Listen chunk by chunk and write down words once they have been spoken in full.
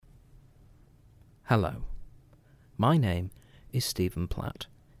Hello, my name is Stephen Platt.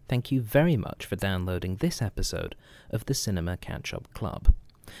 Thank you very much for downloading this episode of the Cinema Catch-Up Club.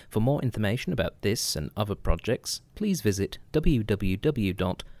 For more information about this and other projects, please visit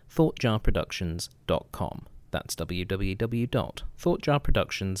www.thoughtjarproductions.com. That's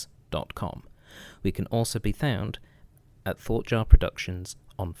www.thoughtjarproductions.com. We can also be found at Thoughtjar Productions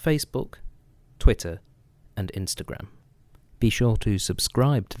on Facebook, Twitter, and Instagram. Be sure to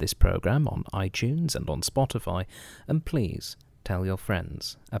subscribe to this program on iTunes and on Spotify, and please tell your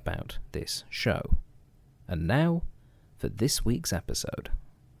friends about this show. And now, for this week's episode.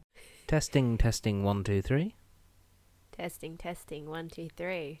 Testing, 1, 2, 3. Testing, 1, 2,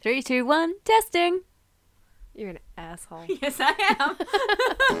 3. 3, 2, 1, testing! You're an asshole. Yes, I am.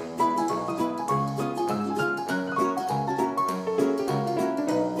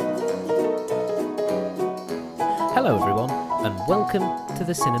 Hello everyone, and welcome to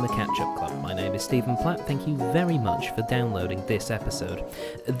the Cinema Catch-Up Club. My name is Stephen Platt. Thank you very much for downloading this episode.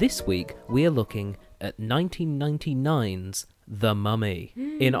 This week, we are looking at 1999's The Mummy,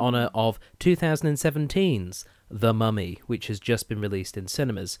 in honour of 2017's The Mummy, which has just been released in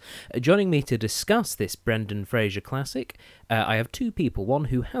cinemas. Joining me to discuss this Brendan Fraser classic, I have two people, one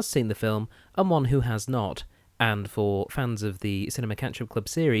who has seen the film and one who has not. And for fans of the Cinema Catch-Up Club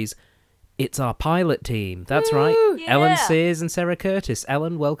series, it's our pilot team. That's right. Yeah. Ellin, Sears and Sarah Courtis.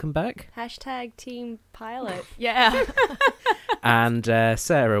 Ellen, welcome back. Hashtag team pilot. Yeah. And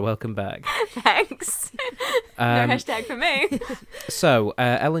Sarah, welcome back. Thanks. No hashtag for me. So,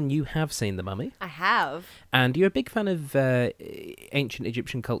 Ellen, you have seen The Mummy. I have. And you're a big fan of ancient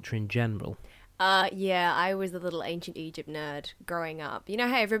Egyptian culture in general. Yeah, I was a little ancient Egypt nerd growing up. You know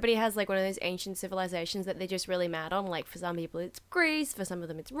how everybody has like one of those ancient civilizations that they're just really mad on? Like for some people it's Greece, for some of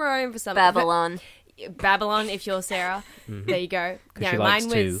them it's Rome, for some Babylon. Babylon, if you're Sarah. Mm-hmm. There you go. Because she likes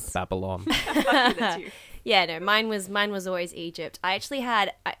to Babylon. That's you. Yeah, no, mine was always Egypt. I actually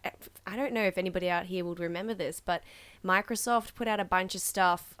had, I don't know if anybody out here would remember this, but Microsoft put out a bunch of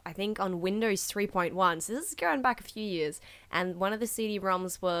stuff, I think on Windows 3.1, so this is going back a few years, and one of the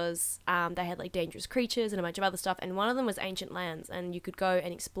CD-ROMs was, they had like Dangerous Creatures and a bunch of other stuff, and one of them was Ancient Lands, and you could go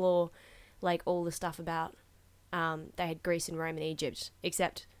and explore like all the stuff about, they had Greece and Rome and Egypt,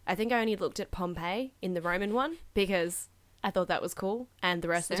 except I think I only looked at Pompeii in the Roman one, because I thought that was cool, and the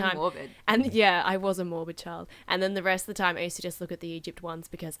rest of the time... morbid. And yeah, I was a morbid child. And then the rest of the time, I used to just look at the Egypt ones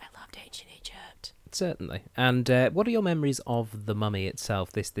because I loved ancient Egypt. Certainly. And what are your memories of The Mummy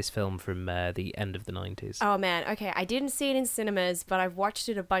itself, this film from the end of the 90s? Oh man, okay, I didn't see it in cinemas, but I've watched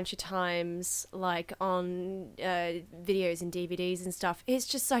it a bunch of times, like on videos and DVDs and stuff. It's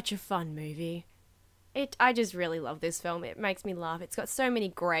just such a fun movie. I just really love this film. It makes me laugh. It's got so many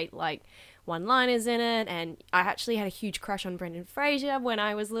great, like, one-liners in it, and I actually had a huge crush on Brendan Fraser when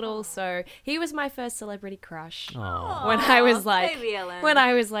I was little, so he was my first celebrity crush. Aww. When I was like baby Ellin. when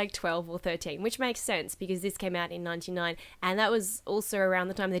I was like 12 or 13, which makes sense because this came out in 99, and that was also around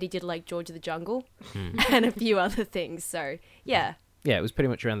the time that he did like George of the Jungle and a few other things. So yeah. Yeah, it was pretty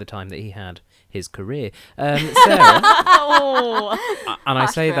much around the time that he had his career. Sarah, and I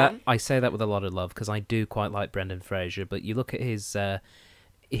say that with a lot of love because I do quite like Brendan Fraser, but you look at his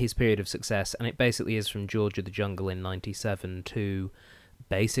period of success, and it basically is from George of the Jungle in 97 to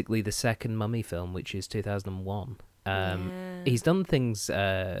basically the second Mummy film, which is 2001. He's done things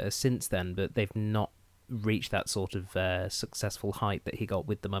since then, but they've not reached that sort of successful height that he got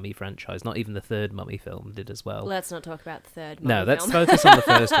with the Mummy franchise. Not even the third Mummy film did as well. Let's not talk about the third Mummy No, let's film. focus on the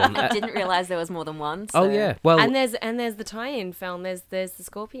first one. I didn't realise there was more than one. So. Oh yeah, well, and there's the tie-in film. There's the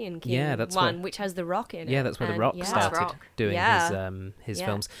Scorpion King one, which has The Rock in it. Yeah, that's where The Rock started Rock. doing his Yeah.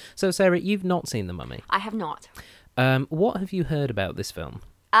 films. So Sarah, you've not seen The Mummy. I have not. What have you heard about this film?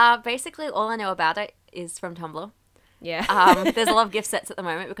 Basically, all I know about it is from Tumblr. Yeah. There's a lot of gift sets at the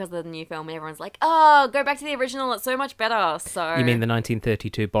moment because of the new film. Everyone's like, oh, go back to the original. It's so much better. So You mean the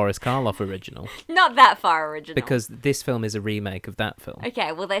 1932 Boris Karloff original? Not that far original. Because this film is a remake of that film.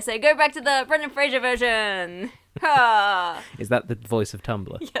 Okay, well, they say go back to the Brendan Fraser version. Ha! Is that the voice of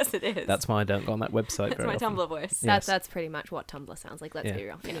Tumblr? Yes, it is. That's why I don't go on that website That's very my often. Tumblr voice. Yes. That's pretty much what Tumblr sounds like. Let's be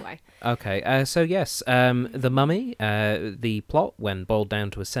real. Anyway. Okay, so yes, The Mummy, the plot, when boiled down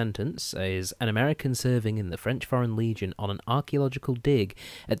to a sentence, is an American serving in the French Foreign Legion on an archaeological dig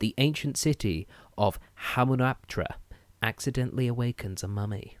at the ancient city of Hamunaptra accidentally awakens a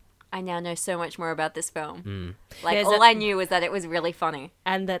mummy. I now know so much more about this film. Like, There's all I knew was that it was really funny.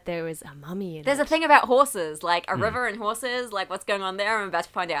 And that there was a mummy in There's it. a thing about horses, like a river and horses, like what's going on there, I'm about to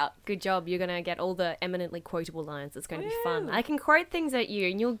find out. Good job. You're going to get all the eminently quotable lines. It's going to be fun. I can quote things at you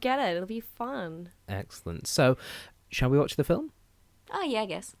and you'll get it. It'll be fun. Excellent. So, shall we watch the film? Oh, yeah, I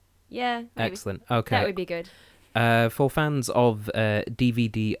guess. Yeah, maybe. Excellent. Okay. That would be good. For fans of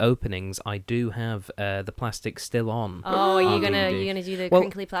DVD openings, I do have the plastic still on. Oh, are you on gonna DVD. do the Well,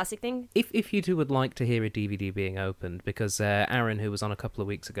 crinkly plastic thing? If you two would like to hear a DVD being opened, because Aaron, who was on a couple of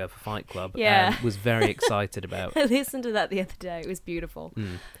weeks ago for Fight Club, Yeah. was very excited about. I listened to that the other day. It was beautiful.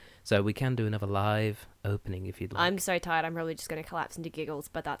 So we can do another live opening if you'd like. I'm so tired. I'm probably just gonna collapse into giggles,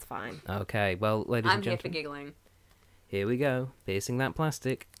 but that's fine. Okay, well, ladies I'm and here for gentlemen, giggling. here we go, piercing that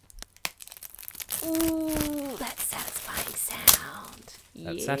plastic. Ooh, that satisfying sound.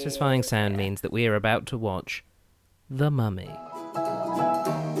 That satisfying sound means that we are about to watch The Mummy.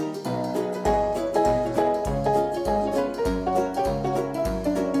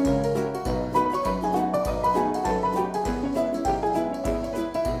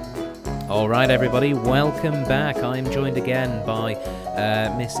 All right, everybody, welcome back. I'm joined again by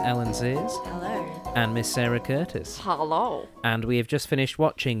Miss Ellin Sears Hello. and Miss Sarah Courtis. Hello. And we have just finished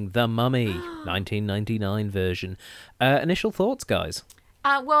watching The Mummy, 1999 version. Initial thoughts, guys?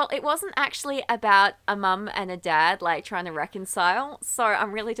 Well, it wasn't actually about a mum and a dad, like, trying to reconcile, so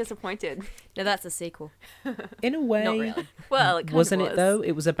I'm really disappointed. No, that's a sequel. In a way, Not really. Well, it kind wasn't of it was. though?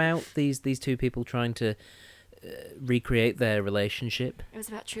 It was about these two people trying to recreate their relationship. It was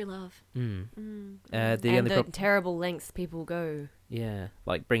about true love. The And only the terrible lengths people go. yeah,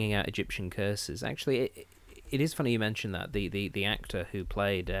 like bringing out Egyptian curses. Actually, it is funny you mentioned that. The actor who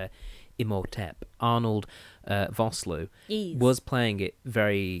played Imhotep, Arnold Vosloo, Yes. was playing it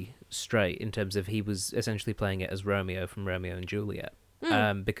very straight in terms of he was essentially playing it as Romeo from Romeo and Juliet.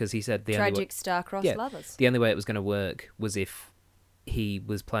 Because he said the only way, Tragic star-crossed lovers. the only way it was going to work was if he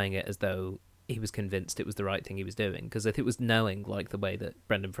was playing it as though he was convinced it was the right thing he was doing. Because if it was knowing, like the way that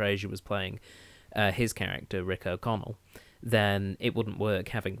Brendan Fraser was playing his character, Rick O'Connell, then it wouldn't work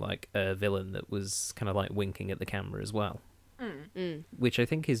having like a villain that was kind of like winking at the camera as well. Which I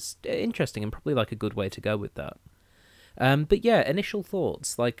think is interesting and probably like a good way to go with that. But yeah, initial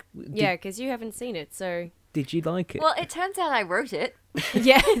thoughts. Like, Yeah, because you haven't seen it, so... did you like it? Well, it turns out I wrote it.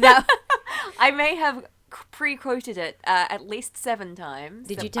 Yeah, that... I may have pre-quoted it at least 7 times.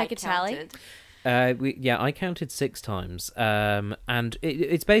 Did you I take a tally? counted. I counted 6 times. And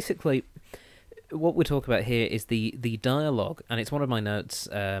it's basically... What we're talking about here is the dialogue, and it's one of my notes.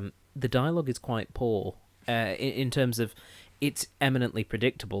 The dialogue is quite poor in terms of it's eminently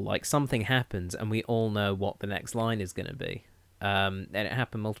predictable. Like, something happens, and we all know what the next line is going to be. And it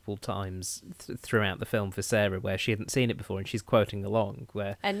happened multiple times throughout the film for Sarah, where she hadn't seen it before, and she's quoting along.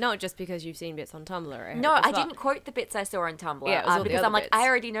 And not just because you've seen bits on Tumblr. I No, hope as I well. didn't quote the bits I saw on Tumblr. Yeah, it was all the because other I'm like, bits. I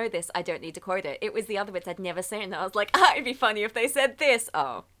already know this. I don't need to quote it. It was the other bits I'd never seen. And I was like, it'd be funny if they said this.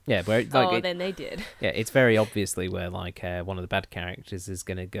 Oh. Yeah, where like then they did. yeah, it's very obviously where like one of the bad characters is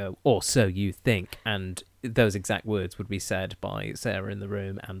going to go, or so you think, and those exact words would be said by Sarah in the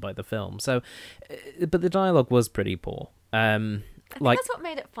room and by the film. So, but the dialogue was pretty poor. I think that's what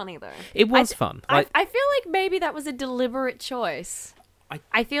made it funny, though. It was fun. Like, I feel like maybe that was a deliberate choice.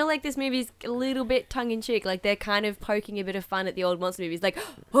 I feel like this movie's a little bit tongue-in-cheek. Like, they're kind of poking a bit of fun at the old monster movies. Like,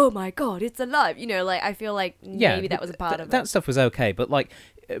 oh my god, it's alive. You know, like, I feel like maybe that was a part of it. That stuff was okay, but like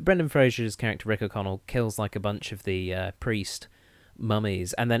Brendan Fraser's character Rick O'Connell kills like a bunch of the priest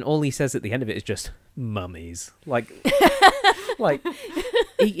mummies, and then all he says at the end of it is just mummies. Like, like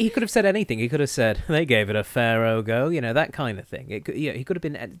he could have said anything. He could have said they gave it a pharaoh go, you know, that kind of thing. He could have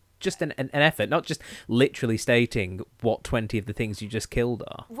been just an effort, not just literally stating what 20 of the things you just killed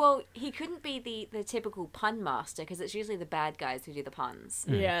are. Well, he couldn't be the typical pun master, because it's usually the bad guys who do the puns.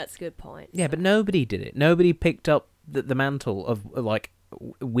 Yeah, that's a good point. Yeah, but nobody did it. Nobody picked up the mantle of like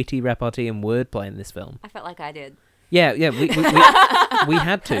witty repartee and wordplay in this film. I felt like I did. Yeah, we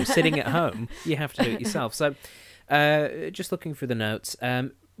had to. Sitting at home, you have to do it yourself. So, just looking through the notes,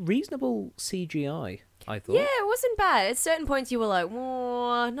 reasonable CGI, I thought. Yeah, it wasn't bad. At certain points you were like,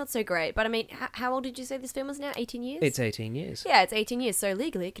 whoa, not so great. But I mean, how old did you say this film was now? 18 years? It's 18 years. Yeah, it's 18 years, so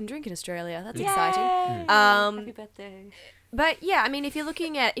legally it can drink in Australia. That's Yay! exciting. Happy birthday. But yeah, I mean, if you're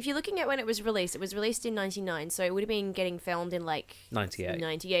looking at when it was released in 99, so it would have been getting filmed in like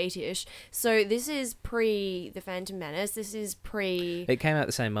 98-ish. So this is pre The Phantom Menace. This is pre. It came out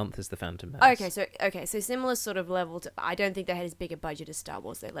the same month as The Phantom Menace. Okay, so similar sort of level to. I don't think they had as big a budget as Star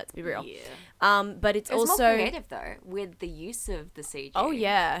Wars, though. Let's be real. Yeah. But it's It was also more creative though, with the use of the CG. Oh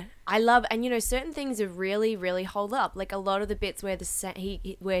yeah, I love, and you know, certain things have really, really hold up. Like a lot of the bits where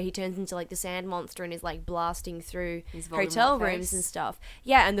where he turns into like the sand monster and is like blasting through His hotel Voldemort rooms face. and stuff.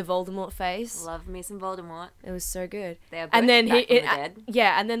 Yeah, and the Voldemort face. Love me some Voldemort. It was so good. They are both And then back from the dead.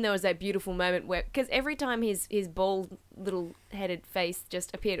 yeah, and then there was that beautiful moment where, because every time his bald little headed face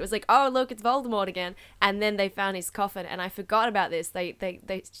just appeared. It was like, oh look, it's Voldemort again. And then they found his coffin, and I forgot about this.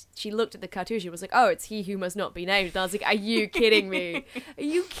 She looked at the cartoon. She was like, oh, it's he who must not be named. And I was like, are you kidding me? Are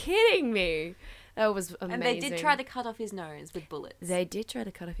you kidding me? That was amazing. And they did try to cut off his nose with bullets. They did try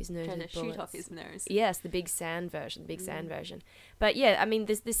to cut off his nose with bullets. Shoot off his nose. Yes, the big sand version, But yeah, I mean,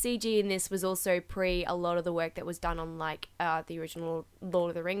 the CG in this was also pre a lot of the work that was done on like the original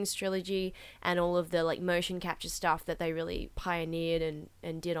Lord of the Rings trilogy and all of the like motion capture stuff that they really pioneered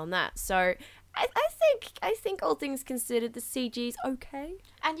and did on that. So I think all things considered, the CG's okay.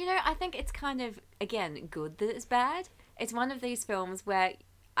 And I think it's kind of, again, good that it's bad. It's one of these films where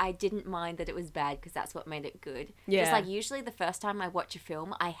I didn't mind that it was bad because that's what made it good. Yeah. Just like usually the first time I watch a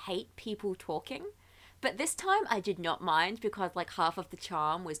film, I hate people talking. But this time I did not mind because like half of the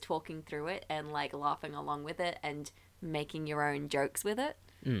charm was talking through it and like laughing along with it and making your own jokes with it.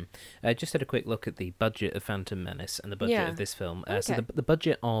 I just had a quick look at the budget of Phantom Menace and the budget of this film. So Okay. the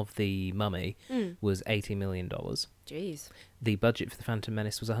budget of The Mummy was $80 million. Jeez. The budget for the Phantom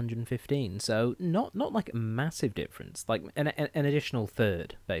Menace was 115, so not like a massive difference, like an additional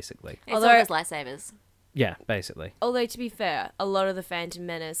third, basically. It's Although- all those lightsabers. Yeah, basically. Although, to be fair, a lot of the Phantom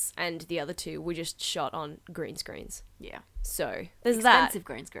Menace and the other two were just shot on green screens. Yeah. So, there's Expensive that.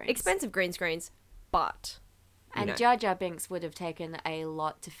 green screens. Expensive green screens, but... And Jar Jar Binks would have taken a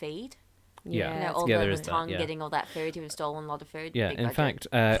lot to feed. Yeah. All there the is that, tongue yeah. getting all that food. He would have stolen a lot of food. Yeah, Big in budget.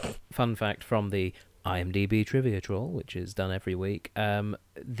 fact, fun fact from the IMDb trivia troll, which is done every week,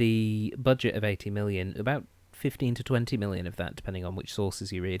 the budget of 80 million, about 15 to 20 million of that, depending on which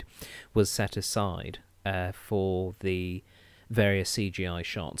sources you read, was set aside for the various CGI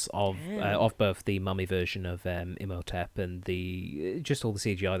shots of both the mummy version of Imhotep and just all the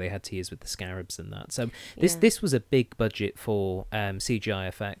CGI they had to use with the scarabs and that. So this was a big budget for CGI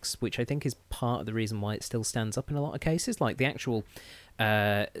effects, which I think is part of the reason why it still stands up in a lot of cases. Like the actual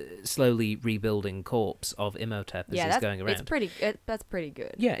slowly rebuilding corpse of Imhotep as he's going around. That's pretty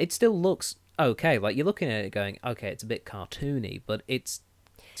good. Yeah, it still looks okay. Like you're looking at it going, okay, it's a bit cartoony, but it's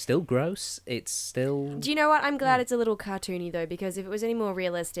still gross. It's still... Do you know what? I'm glad it's a little cartoony, though, because if it was any more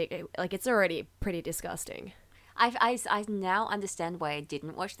realistic, it's already pretty disgusting. I now understand why I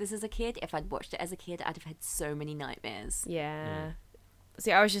didn't watch this as a kid. If I'd watched it as a kid, I'd have had so many nightmares. Yeah.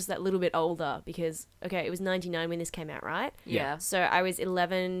 See, I was just that little bit older because, okay, it was 99 when this came out, right? Yeah. So I was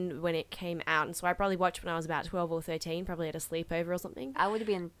 11 when it came out, and so I probably watched when I was about 12 or 13, probably at a sleepover or something. I would have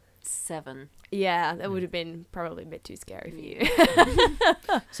been 7. Yeah, that would have been probably a bit too scary for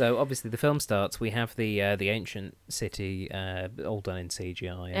you. So obviously the film starts. We have the ancient city all done in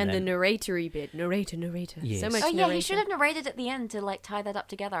CGI, and the then, narratory bit, narrator. Yes. So much. Oh yeah, he narration. should have narrated at the end to like tie that up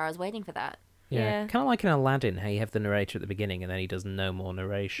together. I was waiting for that. Yeah. kind of like in Aladdin, how you have the narrator at the beginning and then he does no more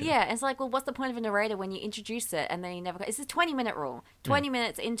narration. Yeah, it's like, well, what's the point of a narrator when you introduce it and then you never... It's a 20-minute rule. 20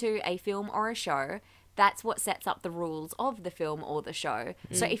 minutes into a film or a show, that's what sets up the rules of the film or the show.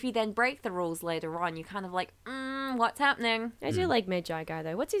 So if you then break the rules later on, you're kind of like, what's happening? I do like Medjai guy,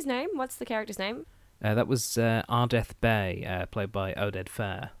 though. What's his name? What's the character's name? That was Ardeth Bay, played by Oded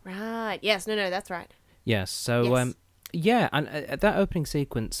Fair. Right. Yes. No, that's right. Yes. So Yes. yeah, and that opening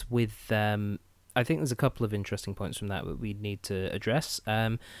sequence with I think there's a couple of interesting points from that we need to address.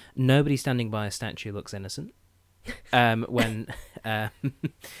 Nobody standing by a statue looks innocent. When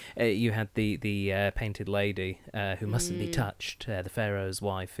you had the painted lady who mustn't be touched, the pharaoh's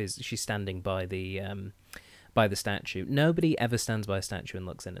wife, she's standing by the statue. Nobody ever stands by a statue and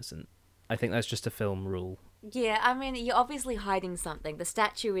looks innocent. I think that's just a film rule. Yeah, I mean, you're obviously hiding something. The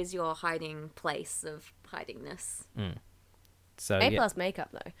statue is your hiding place of hidingness. So A plus makeup,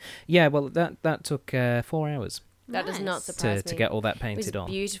 though. Yeah, well, that took 4 hours That does not Nice. surprise me. to get all that It was painted on.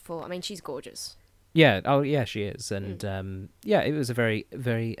 beautiful. I mean, she's gorgeous. Yeah, oh yeah, she is, and yeah, it was a very,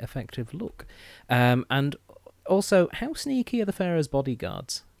 very effective look. And also, how sneaky are the pharaoh's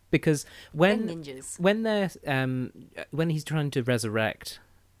bodyguards? Because They're ninjas. when they're when he's trying to resurrect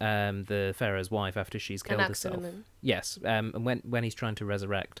the pharaoh's wife after she's killed herself, Anaximander. yes, and when he's trying to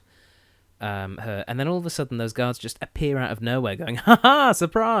resurrect her, and then all of a sudden those guards just appear out of nowhere, going, "Ha ha!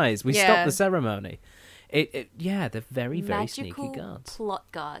 Surprise! We stopped the ceremony." Yeah, they're very, very Magical sneaky guards.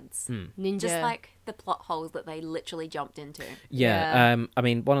 plot guards. Ninja. Just like the plot holes that they literally jumped into. Yeah, I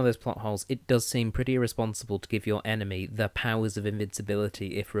mean, one of those plot holes, it does seem pretty irresponsible to give your enemy the powers of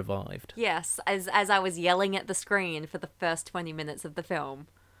invincibility if revived. Yes, as I was yelling at the screen for the first 20 minutes of the film.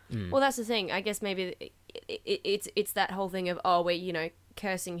 Well, that's the thing. I guess maybe it's that whole thing of, oh, we're,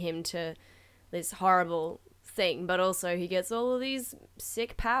 cursing him to this horrible thing, but also he gets all of these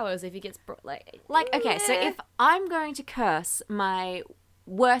sick powers if he gets Okay, so if I'm going to curse my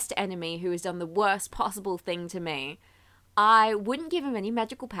worst enemy who has done the worst possible thing to me, I wouldn't give him any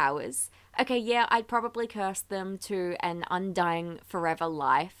magical powers. Okay, yeah, I'd probably curse them to an undying forever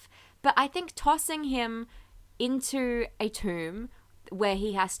life. But I think tossing him into a tomb where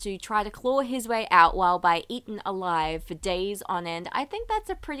he has to try to claw his way out while by eaten alive for days on end, I think that's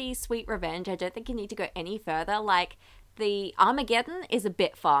a pretty sweet revenge. I don't think you need to go any further. Like, the Armageddon is a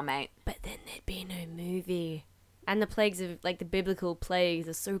bit far, mate. But then there'd be no movie. And the plagues of, like, the biblical plagues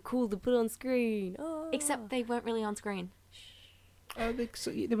are so cool to put on screen. Oh. Except they weren't really on screen.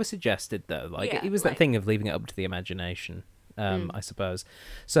 They were suggested, though. Like, Yeah, it was like- that thing of leaving it up to the imagination, I suppose.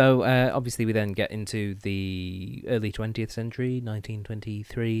 So, obviously, we then get into the early 20th century,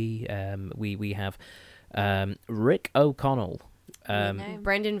 1923. We have Rick O'Connell.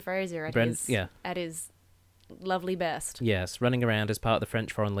 Brendan Fraser at his lovely best. Yes, running around as part of the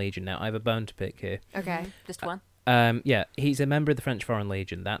French Foreign Legion. Now, I have a bone to pick here. Okay. Just one. Yeah, he's a member of the French Foreign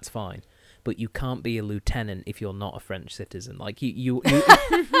Legion. That's fine. But you can't be a lieutenant if you're not a French citizen. Like, he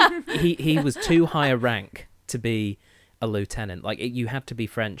was too high a rank to be a lieutenant. Like, you had to be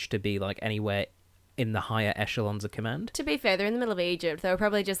French to be, like, anywhere in the higher echelons of command. To be fair, they're in the middle of Egypt. They were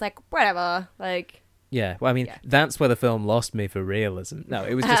probably just like, whatever. Like, Yeah, well, I mean, that's where the film lost me for realism. No,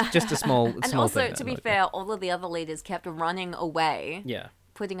 it was just a small And small also, thing. to be fair, all of the other leaders kept running away, Yeah.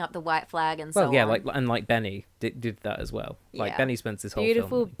 putting up the white flag and so Well, yeah, on. like Benny did that as well. Like, Yeah. Benny spends his whole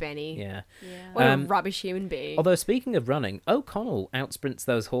beautiful film. Benny. Yeah. What a rubbish human being. Although, speaking of running, O'Connell outsprints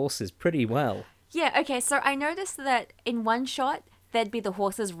those horses pretty well. Yeah, okay, so I noticed that in one shot, there'd be the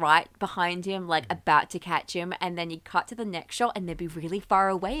horses right behind him, like about to catch him, and then you'd cut to the next shot and they'd be really far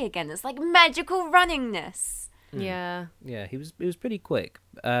away again. It's like magical runningness. Yeah. Yeah, he was pretty quick.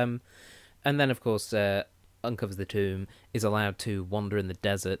 And then, of course, uncovers the tomb, is allowed to wander in the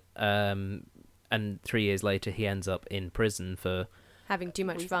desert, and 3 years later he ends up in prison for... Having too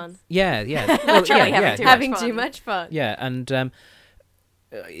much fun. Yeah. Well, Truly having too much Having fun. too much fun. Yeah, and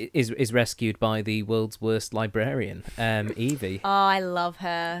is rescued by the world's worst librarian, Evie. Oh, I love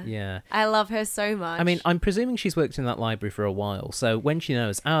her. Yeah. I love her so much. I mean, I'm presuming she's worked in that library for a while, so when she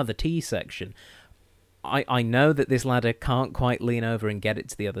knows, the tea section, I know that this ladder can't quite lean over and get it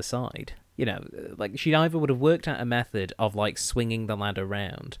to the other side. You know, like, she either would have worked out a method of, like, swinging the ladder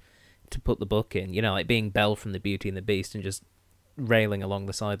round to put the book in, you know, like being Belle from The Beauty and the Beast and just railing along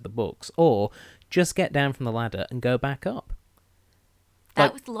the side of the books, or just get down from the ladder and go back up.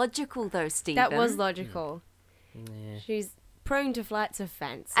 That was logical, though, Stephen. that was logical. Yeah. She's prone to flights of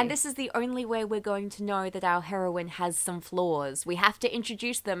fancy. And this is the only way we're going to know that our heroine has some flaws. We have to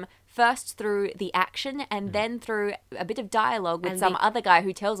introduce them first through the action and then through a bit of dialogue with And some the- other guy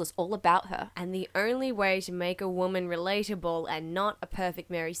who tells us all about her. And the only way to make a woman relatable and not a perfect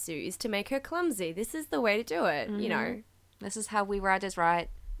Mary Sue is to make her clumsy. This is the way to do it, you know. This is how we writers write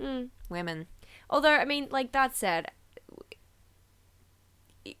women. Although, I mean, like that said,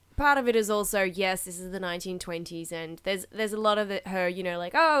 part of it is also, yes, this is the 1920s, and there's a lot of her, you know,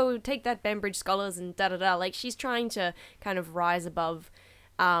 like, oh, take that Bembridge scholars and da-da-da. Like, she's trying to kind of rise above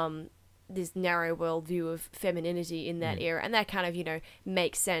this narrow worldview of femininity in that era, and that kind of, you know,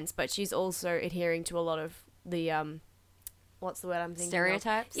 makes sense, but she's also adhering to a lot of the, what's the word I'm thinking of?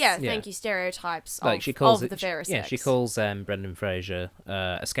 Stereotypes? Yeah, Yeah. thank you, stereotypes Like, she calls of the it, fairer yeah, sex. she calls Brendan Fraser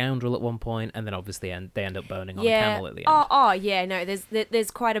a scoundrel at one point, and then obviously they end up boning on a camel at the end. Oh, yeah, no,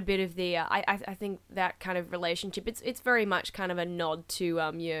 there's quite a bit of the, I think that kind of relationship, it's very much kind of a nod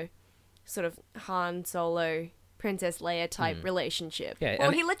to, your sort of Han Solo, Princess Leia type relationship. Yeah, Well,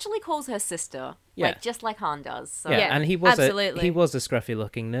 and- he literally calls her sister, Yeah. like just like Han does. So. yeah, Yeah, and he was absolutely. a scruffy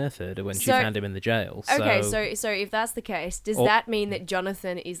looking nerf herder when she So- found him in the jail. Okay, so if that's the case, does Or- that mean that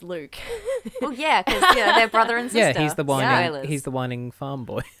Jonathan is Luke? Well, yeah, because they're brother and sister. yeah, he's the whining farm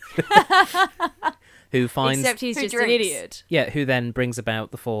boy who finds Except he's Who just an drinks. idiot. who then brings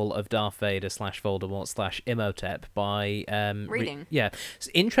about the fall of Darth Vader / Voldemort / Imhotep by Reading. It's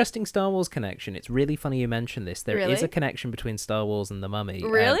an interesting Star Wars connection. It's really funny you mention this. There is Really? a connection between Star Wars and the Mummy,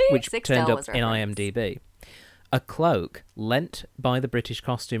 Really? which Sick turned Star up Wars in reference. IMDb. A cloak lent by the British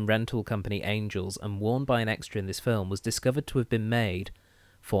costume rental company Angels and worn by an extra in this film was discovered to have been made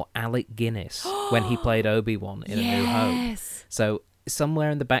for Alec Guinness when he played Obi-Wan in A New Hope. Yes. So somewhere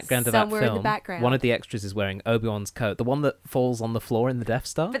in the background of Somewhere that in the film, background. one of the extras is wearing Obi-Wan's coat, the one that falls on the floor in the Death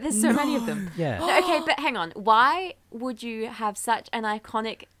Star. But there's so many of them. Yeah. No, okay, but hang on. Why would you have such an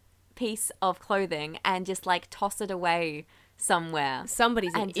iconic piece of clothing and just like toss it away somewhere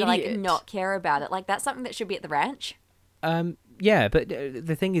Somebody's an and to idiot. like not care about it? Like that's something that should be at the ranch. Yeah, but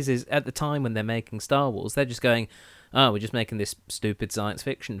the thing is at the time when they're making Star Wars, they're just going, we're just making this stupid science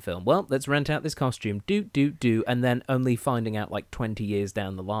fiction film. Well, let's rent out this costume, do, and then only finding out like 20 years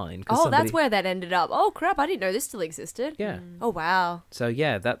down the line. That's where that ended up. Oh, crap, I didn't know this still existed. Yeah. Oh, wow. So,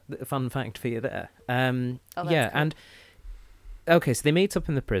 yeah, that fun fact for you there. That's cool. And... Okay, so they meet up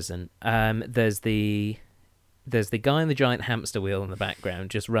in the prison. There's the guy in the giant hamster wheel in the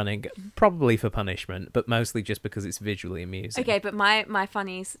background just running, probably for punishment, but mostly just because it's visually amusing. Okay, but my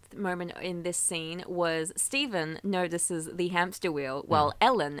funniest moment in this scene was Stephen notices the hamster wheel while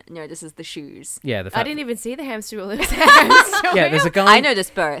Ellin notices the shoes. Yeah, I didn't even see the hamster wheel. It was a hamster Yeah, wheel. there's a guy. I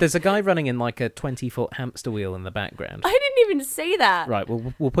noticed both. There's a guy running in like a 20-foot hamster wheel in the background. I didn't even see that. Right,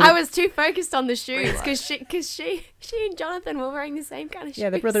 we'll put. I was too focused on the shoes because she and Jonathan were wearing the same kind of shoes. Yeah,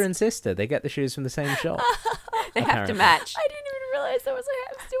 they're brother and sister. They get the shoes from the same shop. They have to match. I didn't even realise there was a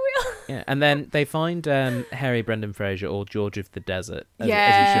hamster wheel. Yeah, and then they find Harry Brendan Fraser, or George of the Desert, as he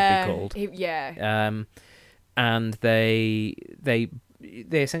should be called. And they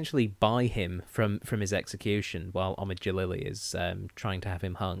essentially buy him from his execution while Omid Jalili is trying to have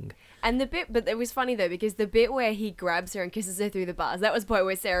him hung. And but it was funny though, because the bit where he grabs her and kisses her through the bars, that was the point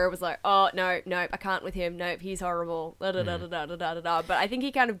where Sarah was like, oh, nope, I can't with him, nope, he's horrible, da da da da da da da. But I think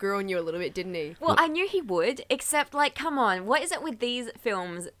he kind of grew on you a little bit, didn't he? Well, I knew he would, except, like, come on, what is it with these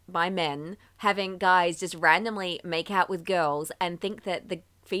films by men having guys just randomly make out with girls and think that the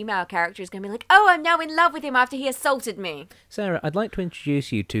female character is going to be like, oh, I'm now in love with him after he assaulted me? Sarah, I'd like to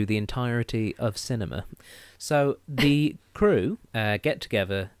introduce you to the entirety of cinema. So the crew get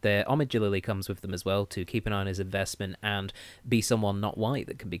together. Omid Jalili comes with them as well to keep an eye on his investment and be someone not white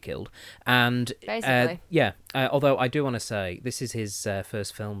that can be killed. And basically, although I do want to say this is his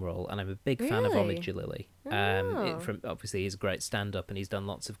first film role, and I'm a big fan of Omid Jalili. Obviously, he's a great stand-up, and he's done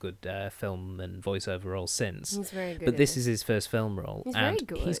lots of good film and voiceover roles since. He's very good. But this is his first film role, he's and very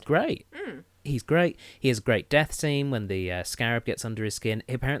good. He's great. He's great. He has a great death scene when the scarab gets under his skin.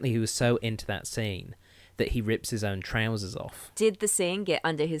 Apparently, he was so into that scene that he rips his own trousers off. Did the scene get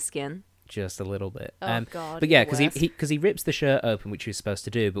under his skin? Just a little bit. Oh, God. But yeah, because he rips the shirt open, which he was supposed to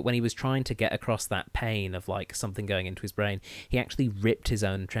do, but when he was trying to get across that pain of like something going into his brain, he actually ripped his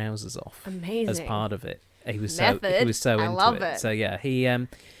own trousers off. Amazing. As part of it. He was Method. so I into love it. it. So yeah,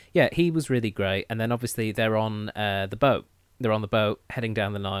 he was really great. And then obviously they're on the boat. They're on the boat heading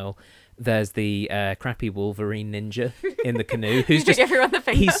down the Nile. There's the crappy Wolverine ninja in the canoe who's just everyone the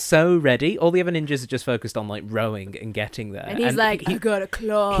finger. He's so ready. All the other ninjas are just focused on like rowing and getting there. And he's like, I got a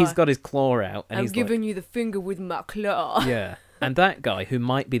claw. He's got his claw out, and I'm he's giving you the finger with my claw. Yeah. And that guy, who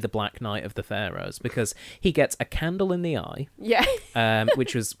might be the Black Knight of the Pharaohs, because he gets a candle in the eye,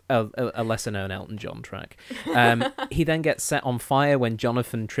 which was a lesser-known Elton John track. He then gets set on fire when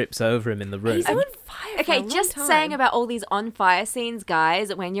Jonathan trips over him in the room. He's on fire. Okay, just saying about all these on fire scenes,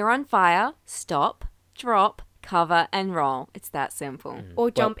 guys. When you're on fire, stop, drop, cover, and roll. It's that simple. Or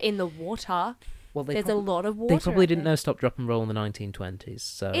jump in the water. Well, there's a lot of water. They probably didn't know stop, drop, and roll in the 1920s.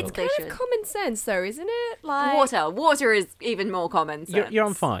 So it's kind of common sense, though, isn't it? Like water is even more common sense. You're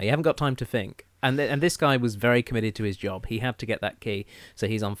on fire. You haven't got time to think. And this guy was very committed to his job. He had to get that key. So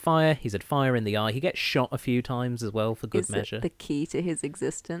he's on fire. He's had fire in the eye. He gets shot a few times as well for good measure. Is it the key to his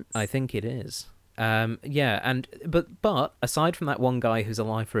existence? I think it is. But aside from that one guy who's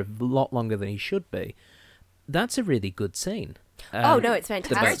alive for a lot longer than he should be, that's a really good scene. It's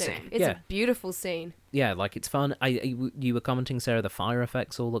fantastic. It's a beautiful scene. Yeah, like it's fun. You were commenting, Sarah, the fire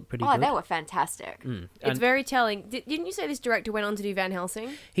effects all look pretty good. Oh, they were fantastic. It's very telling. Didn't you say this director went on to do Van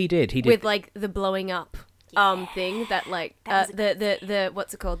Helsing? He did. With like the blowing up thing that like the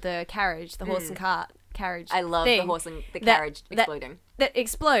what's it called, the carriage, the horse and cart carriage. I love thing the horse and the carriage exploding. That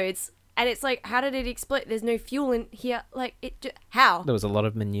explodes. And it's like, how did it explode? There's no fuel in here. Like, how? There was a lot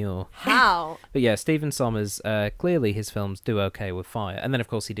of manure. How? But yeah, Stephen Sommers, clearly his films do okay with fire. And then, of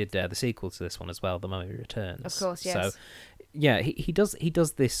course, he did the sequel to this one as well, The Mummy Returns. Of course, yes. So, yeah, he does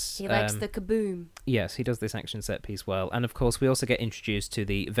this... He likes the kaboom. Yes, he does this action set piece well. And, of course, we also get introduced to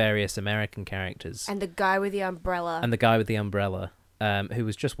the various American characters. And the guy with the umbrella. Who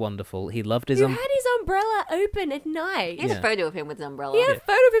was just wonderful. He loved his... Who had his umbrella open at night? He had a photo of him with his umbrella. He had a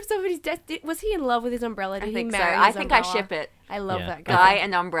photo of himself at his death. Was he in love with his umbrella? Did he marry his I think umbrella? I ship it. I love that guy. Guy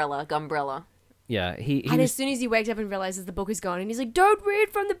and umbrella. Gumbrella. Yeah, and as soon as he wakes up and realizes the book is gone, and he's like, don't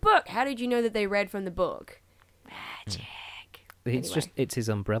read from the book. How did you know that they read from the book? Magic. It's his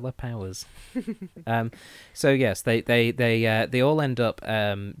umbrella powers. So yes, they all end up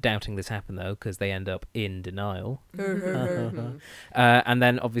doubting this happened though, because they end up in denial. And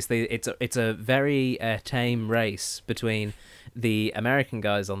then obviously it's a very tame race between the American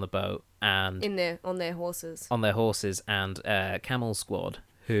guys on the boat and on their horses and Camel Squad,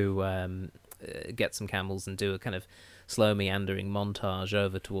 who get some camels and do a kind of slow meandering montage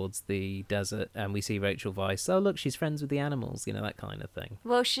over towards the desert, and we see Rachel Weisz. Oh, look, she's friends with the animals, that kind of thing.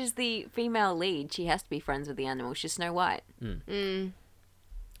 Well, she's the female lead. She has to be friends with the animals. She's Snow White.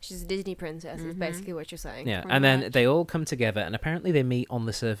 She's a Disney princess, is basically what you're saying. Yeah, and then they all come together, and apparently they meet on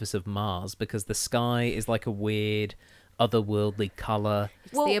the surface of Mars because the sky is like a weird, otherworldly colour.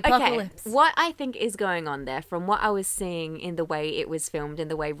 It's the apocalypse. Okay. What I think is going on there, from what I was seeing in the way it was filmed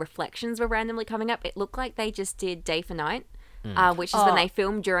and the way reflections were randomly coming up, it looked like they just did day for night. Which is when they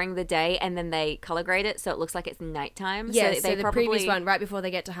film during the day and then they color grade it so it looks like it's nighttime. Yeah, so the previous one, right before they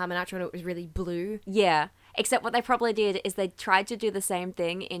get to Harmonatra, when it was really blue. Yeah, except what they probably did is they tried to do the same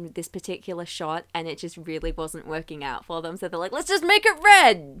thing in this particular shot and it just really wasn't working out for them. So they're like, let's just make it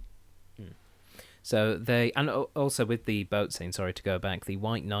red! So they, and also with the boat scene, sorry to go back, the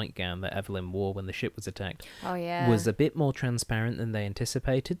white nightgown that Evelyn wore when the ship was attacked was a bit more transparent than they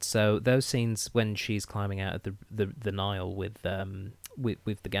anticipated. So those scenes when she's climbing out of the Nile with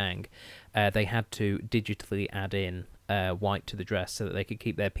the gang, they had to digitally add in white to the dress so that they could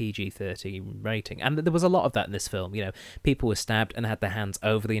keep their PG-13 rating. And there was a lot of that in this film. People were stabbed and had their hands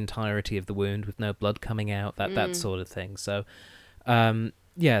over the entirety of the wound with no blood coming out, that sort of thing. So...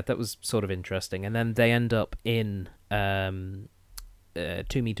 yeah, that was sort of interesting. And then they end up in Toomey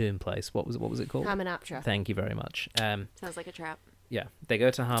Doom Place. What was it called? Harmonatra. Thank you very much. Sounds like a trap. Yeah, they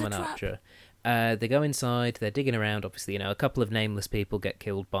go to Harmonatra. They go inside. They're digging around. Obviously, a couple of nameless people get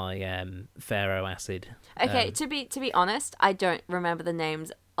killed by Pharaoh acid. Okay, to be honest, I don't remember the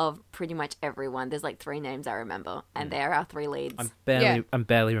names of pretty much everyone. There's like 3 names I remember, and they're our 3 leads. I'm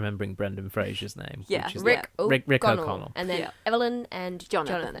barely remembering Brendan Fraser's name. Yeah, which is Rick O'Connell. And then Evelyn and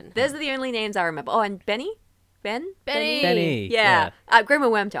Jonathan. Those are the only names I remember. Oh, and Benny? Benny. Yeah.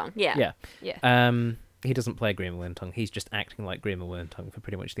 Grima Wormtongue. Yeah. He doesn't play Grima Wormtongue. He's just acting like Grima Wormtongue for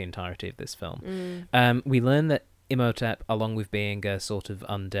pretty much the entirety of this film. We learn that Imhotep, along with being a sort of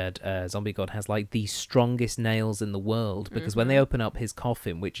undead zombie god, has like the strongest nails in the world, because when they open up his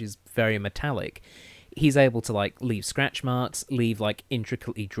coffin, which is very metallic, he's able to like leave scratch marks, leave like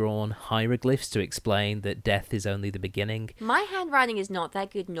intricately drawn hieroglyphs to explain that death is only the beginning. My handwriting is not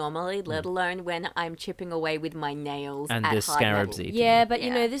that good normally, let alone when I'm chipping away with my nails and at the scarabs level. eating. Yeah, but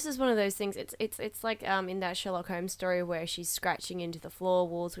this is one of those things. It's like in that Sherlock Holmes story where she's scratching into the floor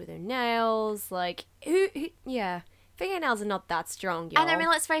walls with her nails. Like yeah. Fingernails are not that strong, y'all. And I mean,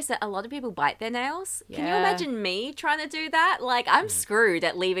 let's face it, a lot of people bite their nails. Can you Yeah. imagine me trying to do that? Like, I'm screwed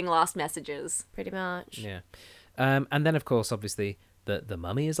at leaving last messages. Pretty much. Yeah. And then, of course, obviously, the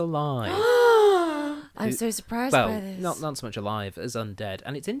mummy is alive. I'm so surprised by this. Not so much alive as undead.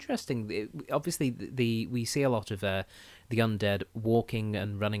 And it's interesting. Obviously, we see a lot of the undead walking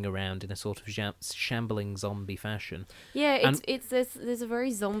and running around in a sort of shambling zombie fashion. Yeah, there's a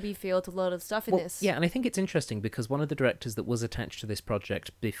very zombie feel to a lot of stuff in this. Yeah, and I think it's interesting because one of the directors that was attached to this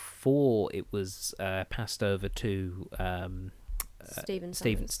project before it was passed over to Stephen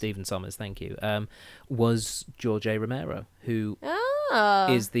Sommers, thank you, was George A. Romero, who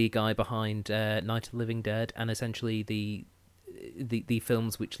is the guy behind Night of the Living Dead and essentially the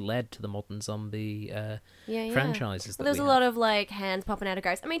films which led to the modern zombie franchises. Well, there's a lot of like hands popping out of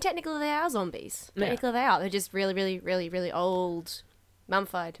graves. I mean, technically they are zombies. Technically they are. They're just really, really, really, really old,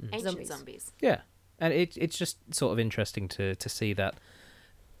 mummified Ancient zombies. Yeah, and it's just sort of interesting to see that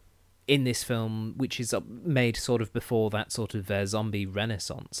in this film, which is made sort of before that sort of zombie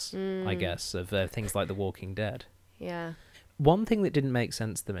renaissance, I guess, of things like The Walking Dead. Yeah. One thing that didn't make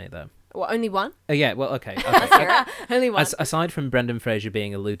sense to me, though. Well, only one? Oh, yeah, well, okay. Only one. Aside from Brendan Fraser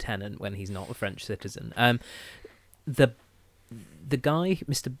being a lieutenant when he's not a French citizen, the guy,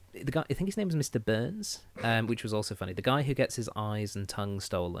 I think his name is Mr. Burns, which was also funny. The guy who gets his eyes and tongue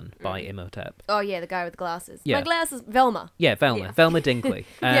stolen by Imhotep. Oh, yeah, the guy with the glasses. Yeah. My glasses, Velma. Yeah, Velma. Yeah. Velma Dinkley.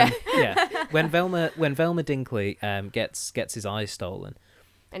 Yeah. Yeah. When Velma Dinkley gets his eyes stolen.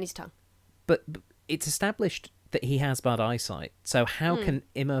 And his tongue. But it's established that he has bad eyesight. So how can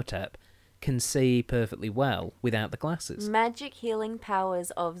Imhotep can see perfectly well without the glasses? Magic healing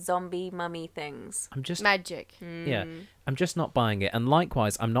powers of zombie mummy things. Magic. Yeah, I'm just not buying it. And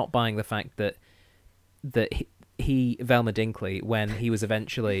likewise, I'm not buying the fact that he Velma Dinkley, when he was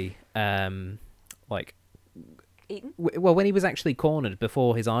eventually Eaten? well, when he was actually cornered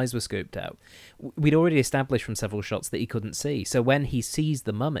before his eyes were scooped out, we'd already established from several shots that he couldn't see. So when he sees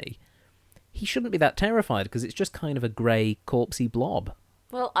the mummy, he shouldn't be that terrified because it's just kind of a grey, corpsey blob.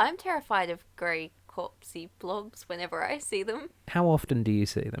 Well, I'm terrified of grey, corpsey blobs whenever I see them. How often do you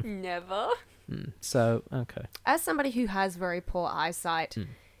see them? Never. So, okay. As somebody who has very poor eyesight,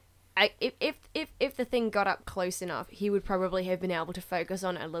 If the thing got up close enough, he would probably have been able to focus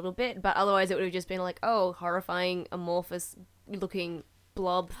on it a little bit, but otherwise it would have just been like, oh, horrifying, amorphous looking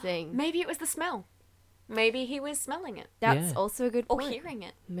blob thing. Maybe it was the smell. Maybe he was smelling it. That's also a good Or point. hearing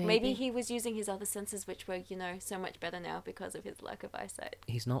it. Maybe. Maybe he was using his other senses, which were, so much better now because of his lack of eyesight.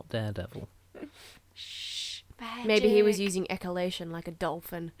 He's not Daredevil. Shh. Maybe he was magic. using echolation like a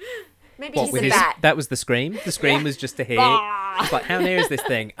dolphin. Maybe What, he's with a his, bat. that was the scream? The scream was just to hear. It's like, how near is this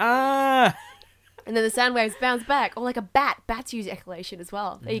thing? Ah! And then the sound waves bounce back. Or like a bat. Bats use echolation as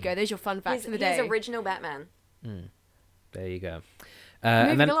well. There you go. There's your fun fact for the day. He's original Batman. There you go.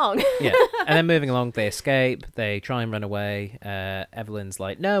 Moving along. Yeah, and then moving along, they escape. They try and run away. Evelyn's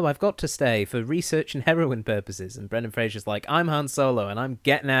like, "No, I've got to stay for research and heroin purposes." And Brendan Fraser's like, "I'm Han Solo, and I'm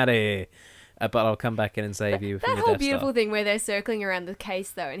getting out of here, but I'll come back in and save you from That the whole Death beautiful Star." thing where they're circling around the case,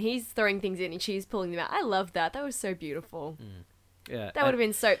 though, and he's throwing things in and she's pulling them out. I love that. That was so beautiful. Yeah, That would have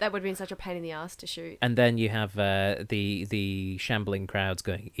been such a pain in the ass to shoot. And then you have the shambling crowds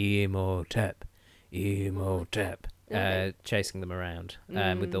going, Imhotep, Imhotep, chasing them around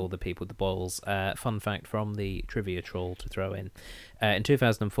with all the people with the balls. Fun fact from the trivia trawl to throw in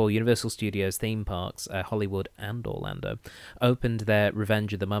 2004, Universal Studios theme parks, Hollywood and Orlando, opened their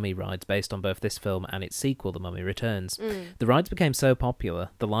Revenge of the Mummy rides based on both this film and its sequel, The Mummy Returns. The rides became so popular,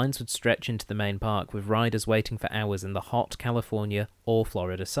 the lines would stretch into the main park, with riders waiting for hours in the hot California or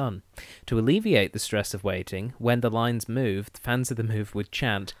Florida sun. To alleviate the stress of waiting, when the lines moved, fans of the move would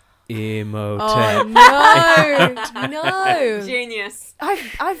chant, Imhotep. Oh, no. Genius.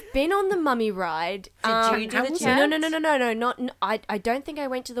 I've been on the Mummy ride. Did you do the No. chant? I don't think I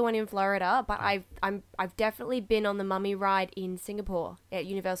went to the one in Florida, but I've definitely been on the Mummy ride in Singapore at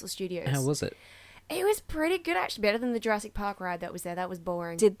Universal Studios. How was it? It was pretty good, actually. Better than the Jurassic Park ride that was there. That was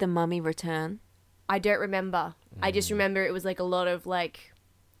boring. Did the mummy return? I don't remember. I just remember it was like a lot of like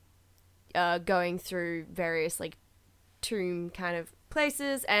going through various like tomb kind of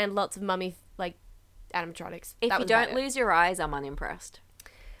places and lots of mummy like animatronics. If That you was about don't it. lose your eyes, I'm unimpressed.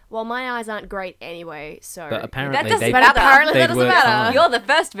 Well, my eyes aren't great anyway, so But apparently That doesn't they, matter. apparently they'd that doesn't work matter. fine. You're the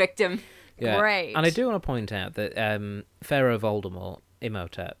first victim. Yeah. Great. And I do want to point out that Pharaoh Voldemort,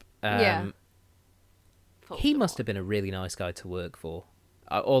 Imhotep, Yeah. he must have been a really nice guy to work for.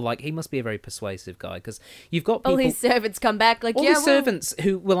 Or, like, he must be a very persuasive guy, because you've got people... all his servants come back like, all yeah, the servants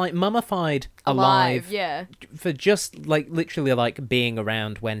who were, like, mummified alive yeah. for just, like, literally, like, being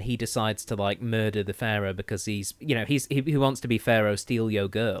around when he decides to, like, murder the pharaoh because he's, he wants to be Pharaoh, steal your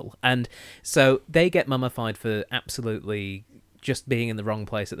girl. And so they get mummified for absolutely just being in the wrong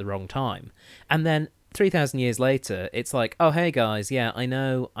place at the wrong time. And then 3,000 years later, it's like, oh, hey, guys, yeah, I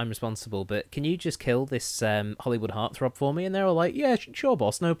know I'm responsible, but can you just kill this Hollywood heartthrob for me? And they're all like, yeah, sure,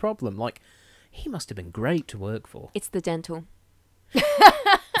 boss, no problem. Like, he must have been great to work for. It's the dental.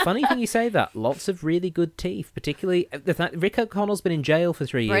 Funny thing you say that. Lots of really good teeth, particularly... Rick O'Connell's been in jail for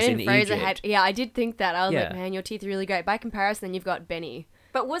 3 years in Brendan Fraser Egypt. yeah, I did think that. I was Yeah. like, man, your teeth are really great. By comparison, then you've got Benny.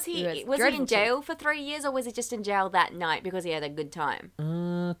 But was he He has was he dreadful in jail for 3 years, or was he just in jail that night because he had a good time?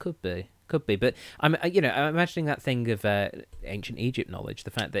 Could be, but I'm imagining that thing of ancient Egypt knowledge.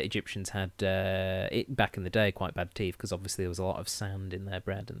 The fact that Egyptians had back in the day quite bad teeth because obviously there was a lot of sand in their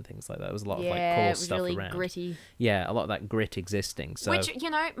bread and things like that. There was a lot of like Yeah, coarse it was stuff really around. gritty. Yeah, a lot of that grit existing. So, Which,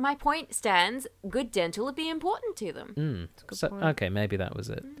 my point stands. Good dental would be important to them. point. okay, maybe that was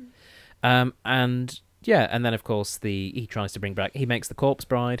it. And yeah, and then of course he tries to bring back. He makes the corpse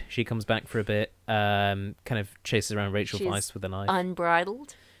bride. She comes back for a bit. Kind of chases around Rachel She's Weisz with a knife.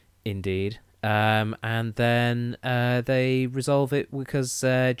 Unbridled. Indeed. And then they resolve it because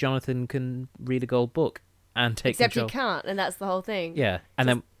Jonathan can read a gold book and take Except control. he can't, and that's the whole thing. Yeah, and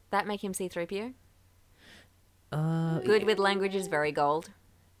then That make him C-3PO? Good with languages, very gold.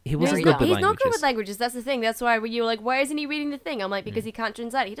 he No, wasn't he's good not, with he's languages. not good with languages. That's the thing. That's why you were like, why isn't he reading the thing? I'm like, because he can't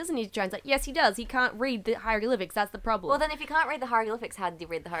translate. He doesn't need to translate. Yes, he does. He can't read the hieroglyphics. That's the problem. Well, then if you can't read the hieroglyphics, how did you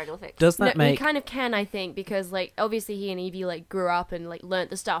read the hieroglyphics? Does No, that make he kind of can, I think, because like obviously he and Evie like grew up and like learnt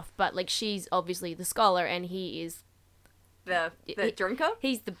the stuff, but like she's obviously the scholar and he is the he- drinker?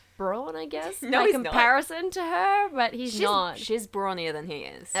 he's the brawn, I guess. No, by he's not. comparison to her, but he's not. She's brawnier than he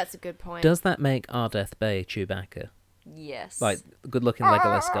is. That's a good point. does that make Ardeth Bay Chewbacca? Yes. Like good-looking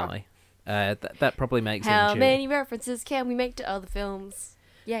Legolas guy. That probably makes How him Chewie. many references can we make to other films?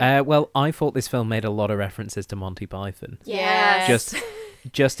 Yeah. Well, I thought this film made a lot of references to Monty Python. Yes.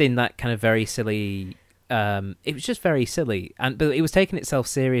 Just in that kind of very silly. It was just very silly, but it was taking itself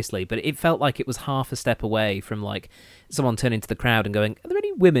seriously. But it felt like it was half a step away from like someone turning to the crowd and going, "Are there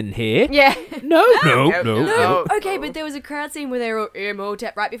any women here?" Yeah. No. No. Okay, but there was a crowd scene where they were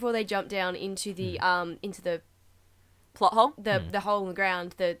Imhotep right before they jumped down into the Plot hole. the hole in the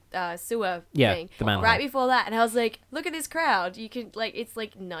ground, the sewer Yeah, thing. the manhole. Right before that, and I was like, look at this crowd. You can it's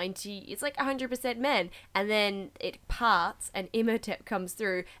like 100% men, and then it parts, and Imhotep comes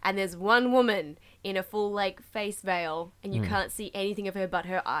through, and there's one woman in a full face veil, and you can't see anything of her but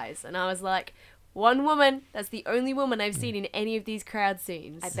her eyes, and I was like, one woman. That's the only woman I've seen in any of these crowd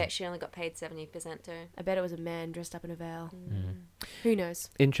scenes. I bet she only got paid 70% too. I bet it was a man dressed up in a veil. Who knows?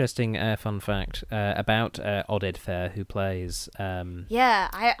 Interesting fun fact about Oded Fair, who plays Legolas? Yeah.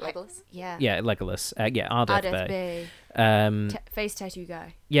 Legolas. Ardeth Ardeth Bay. Bay. Face tattoo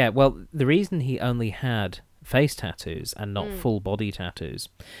guy. Yeah, well, the reason he only had face tattoos and not full body tattoos,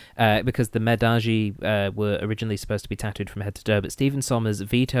 because the Medagi were originally supposed to be tattooed from head to toe, but Stephen Sommers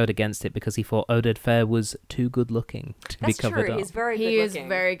vetoed against it because he thought Oded Fair was too good looking to be covered true. up. He's very good He is looking.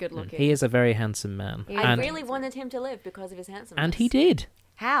 very good looking. He is a very handsome man. I really wanted him to live because of his handsomeness. And he did.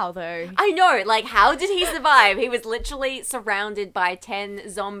 How though? I know, how did he survive? He was literally surrounded by 10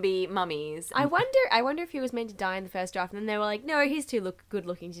 zombie mummies. I wonder if he was meant to die in the first draft, and then they were like, no, he's too good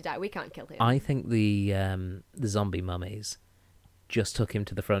looking to die. We can't kill him. I think the zombie mummies just took him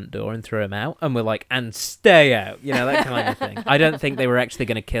to the front door and threw him out, and were like, and stay out, that kind of thing. I don't think they were actually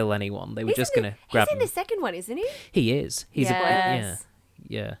going to kill anyone. They were just going to grab him. He's in the second one, isn't he? He is. He's Yes.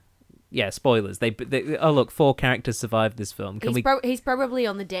 Yeah, spoilers. They oh look, 4 characters survived this film. He's probably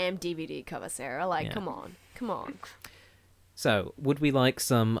on the damn DVD cover, Sarah. Come on. So, would we like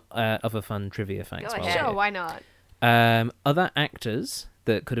some other fun trivia facts? Go while ahead. we're Sure, here? why not? Other actors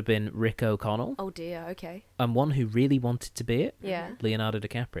that could have been Rick O'Connell, Oh dear, okay. and one who really wanted to be it, Yeah. Leonardo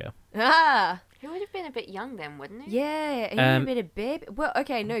DiCaprio. Ah! He would have been a bit young then, wouldn't he? Yeah, he would have been a baby. Well,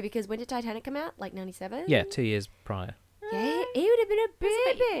 okay, no, because when did Titanic come out? 97? Yeah, 2 years prior. Yeah, he would have been a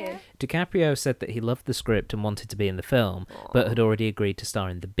baby. DiCaprio said that he loved the script and wanted to be in the film, but had already agreed to star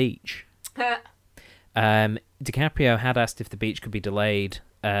in The Beach. DiCaprio had asked if The Beach could be delayed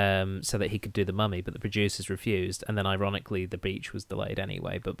so that he could do The Mummy, but the producers refused, and then ironically The Beach was delayed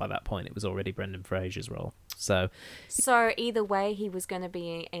anyway, but by that point it was already Brendan Fraser's role. So either way, he was going to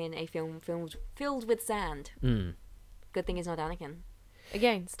be in a film filled with sand. Good thing he's not Anakin.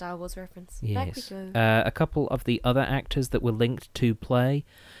 Again, Star Wars reference. Back we yes. go. A couple of the other actors that were linked to play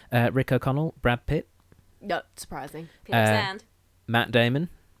Rick O'Connell, Brad Pitt, Not surprising. Peter Sand. Matt Damon,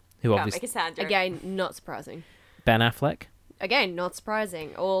 who Can't obviously make a sand joke. Again, not surprising. Ben Affleck, Again, not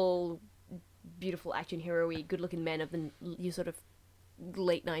surprising. All beautiful action hero-y, good-looking men of the sort of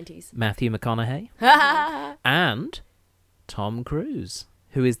late 90s. Matthew McConaughey, and Tom Cruise,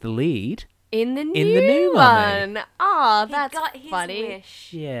 who is the lead. In the new new Mummy. one. Oh, He that's got his funny.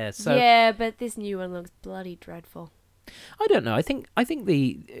 wish. Yeah, so Yeah, but this new one looks bloody dreadful. I don't know. I think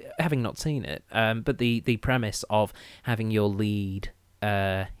the having not seen it, but the premise of having your lead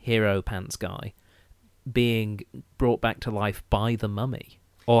hero pants guy being brought back to life by the mummy,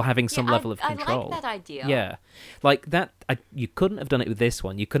 or having some level of control. I like that idea. Yeah, like that. You couldn't have done it with this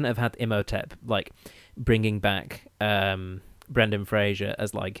one. You couldn't have had Imhotep bringing back Brendan Fraser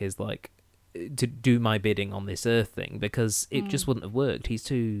as his to do my bidding on this Earth thing, because it just wouldn't have worked. He's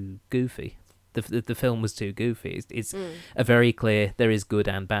too goofy. The film was too goofy. It's a very clear there is good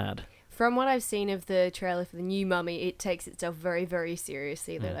and bad. From what I've seen of the trailer for the new Mummy, it takes itself very, very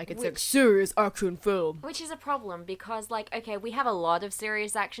seriously. It's a serious action film. Which is a problem because, okay, we have a lot of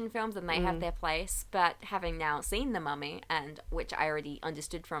serious action films and they have their place, but having now seen The Mummy, and which I already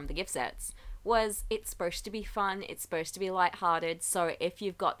understood from the gift sets, was it's supposed to be fun, it's supposed to be lighthearted, so if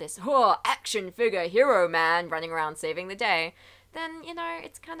you've got this action figure hero man running around saving the day, then,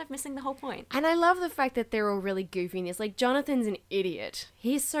 it's kind of missing the whole point. And I love the fact that they're all really goofy in this. Jonathan's an idiot.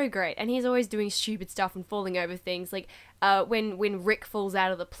 He's so great. And he's always doing stupid stuff and falling over things. When Rick falls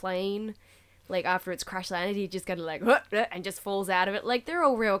out of the plane, after it's crash landed, he just kind of and just falls out of it. They're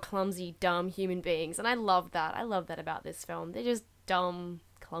all real clumsy, dumb human beings. And I love that. I love that about this film. They're just dumb,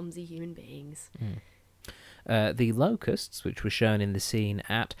 clumsy human beings. The locusts, which were shown in the scene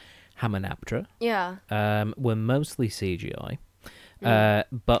at Hamunaptra, were mostly CGI.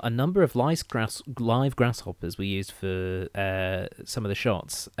 But a number of live grasshoppers were used for some of the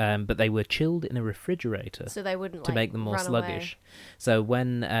shots, but they were chilled in a refrigerator So they wouldn't to make them more sluggish. So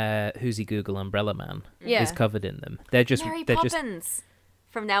when Who's Google Umbrella Man is covered in them, they're just Mary Poppins!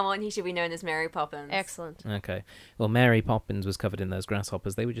 From now on, he should be known as Mary Poppins. Excellent. Okay. Well, Mary Poppins was covered in those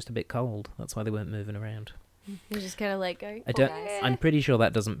grasshoppers. They were just a bit cold. That's why they weren't moving around. You just kind of go. I don't. guys. I'm pretty sure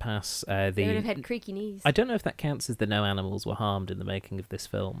that doesn't pass They would have had creaky knees. I don't know if that counts as the no animals were harmed in the making of this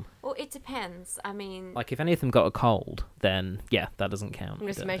film. Well, it depends. I mean... If any of them got a cold, then, yeah, that doesn't count. I'm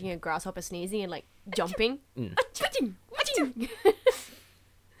just imagining a grasshopper sneezing and, jumping.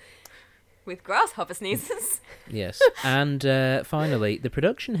 With grasshopper sneezes. Yes. And finally, the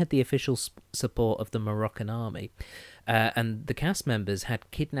production had the official support of the Moroccan army. And the cast members had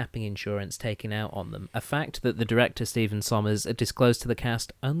kidnapping insurance taken out on them, a fact that the director, Stephen Sommers, disclosed to the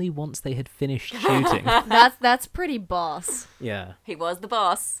cast only once they had finished shooting. That's pretty boss. Yeah. He was the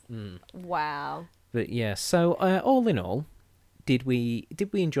boss. Wow. But yeah, so all in all, did we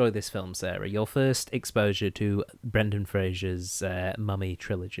enjoy this film, Sarah? Your first exposure to Brendan Fraser's Mummy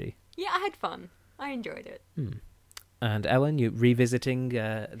trilogy? Yeah, I had fun. I enjoyed it. And Ellen, you revisiting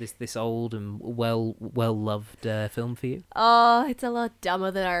this old and well loved film for you? Oh, it's a lot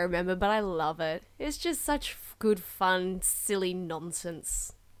dumber than I remember, but I love it. It's just such good fun, silly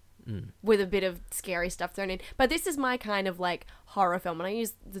nonsense with a bit of scary stuff thrown in. But this is my kind of like horror film, and I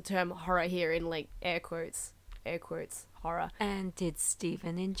use the term horror here in like air quotes, horror. And did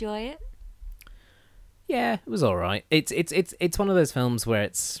Stephen enjoy it? Yeah, it was all right. It's one of those films where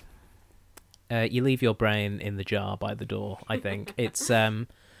it's you leave your brain in the jar by the door. I think it's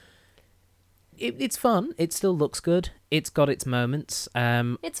it's fun. It still looks good. It's got its moments.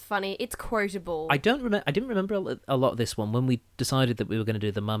 It's funny. It's quotable. I didn't remember a lot of this one. When we decided that we were going to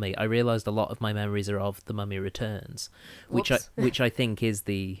do The Mummy, I realised a lot of my memories are of The Mummy Returns, which I think is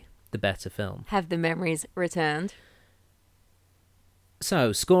the better film. Have the memories returned?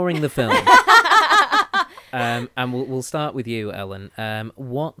 So, scoring the film. And we'll start with you, Ellen.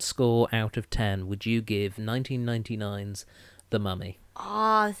 What score out of 10 would you give 1999's The Mummy?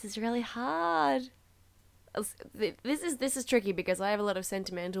 Oh, this is really hard. This is tricky because I have a lot of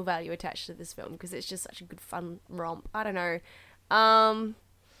sentimental value attached to this film because it's just such a good fun romp. I don't know. I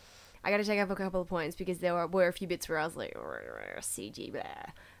got to take up a couple of points because there were a few bits where I was like, CG, blah.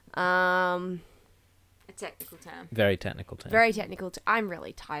 A technical term. Very technical term. Very technical. I'm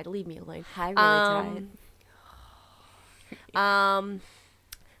really tired. Leave me alone. I'm really tired.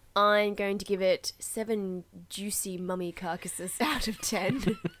 I'm going to give it 7 juicy mummy carcasses out of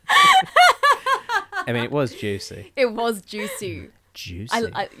 10. I mean, it was juicy. It was juicy.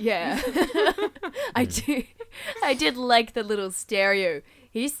 Juicy? Yeah. I did like the little stereo.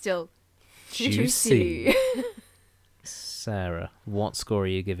 He's still juicy. Sarah, what score are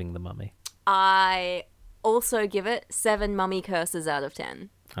you giving The Mummy? I also give it 7 mummy curses out of 10.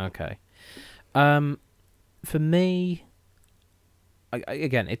 Okay. For me,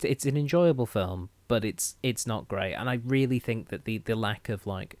 again, it's an enjoyable film, but it's not great, and I really think that the lack of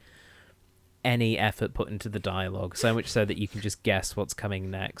like any effort put into the dialogue, so much so that you can just guess what's coming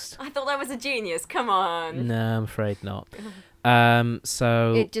next. I thought I was a genius. Come on. No, I'm afraid not.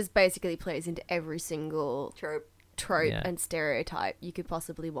 So it just basically plays into every single trope Yeah. and stereotype you could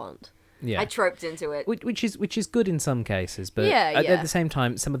possibly want. yeah, I troped into it. which is good in some cases, but Yeah, at yeah. the same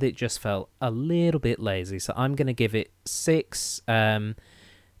time, some of it just felt a little bit lazy. So I'm going to give it 6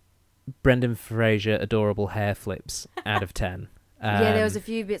 Brendan Fraser adorable hair flips out of 10. Yeah, there was a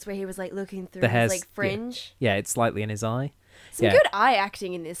few bits where he was like looking through the his hair's- like fringe. Yeah, it's slightly in his eye. Some Yeah. good eye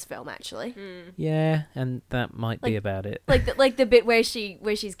acting in this film, actually. Yeah, and that might be about it. Like the bit where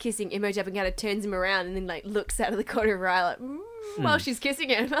she's kissing Imhotep and kind of turns him around and then like looks out of the corner of her eye like while she's kissing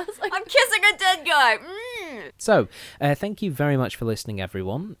him. I was like, I'm kissing a dead guy. So, thank you very much for listening,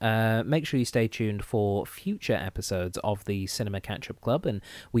 everyone. Make sure you stay tuned for future episodes of the Cinema Catch-Up Club, and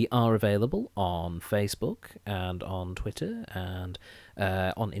we are available on Facebook and on Twitter and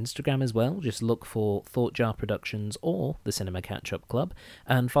on Instagram as well. Just look for Thought Jar Productions or the Cinema Catch-Up Club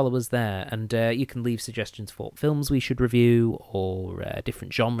and follow us there. And you can leave suggestions for films we should review or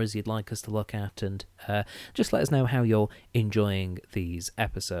different genres you'd like us to look at, and just let us know how you're enjoying these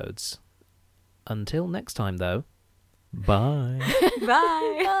episodes. Until next time, though, bye.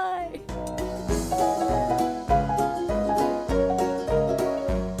 Bye. bye.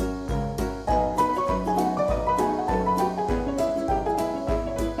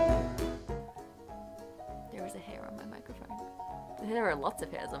 There was a hair on my microphone. There are lots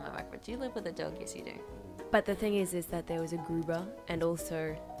of hairs on my microphone. Do you live with a dog? Yes, you do. But the thing is that there was a Gruber and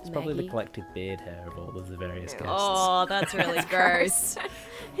also It's Maggie. probably the collective beard hair of all of the various guests. Oh, that's really gross.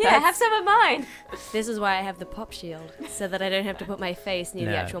 Yeah, have some of mine. This is why I have the pop shield, so that I don't have to put my face near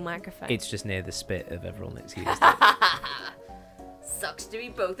the No, actual microphone. It's just near the spit of everyone that's used it. Sucks to be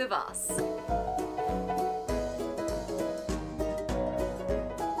both of us.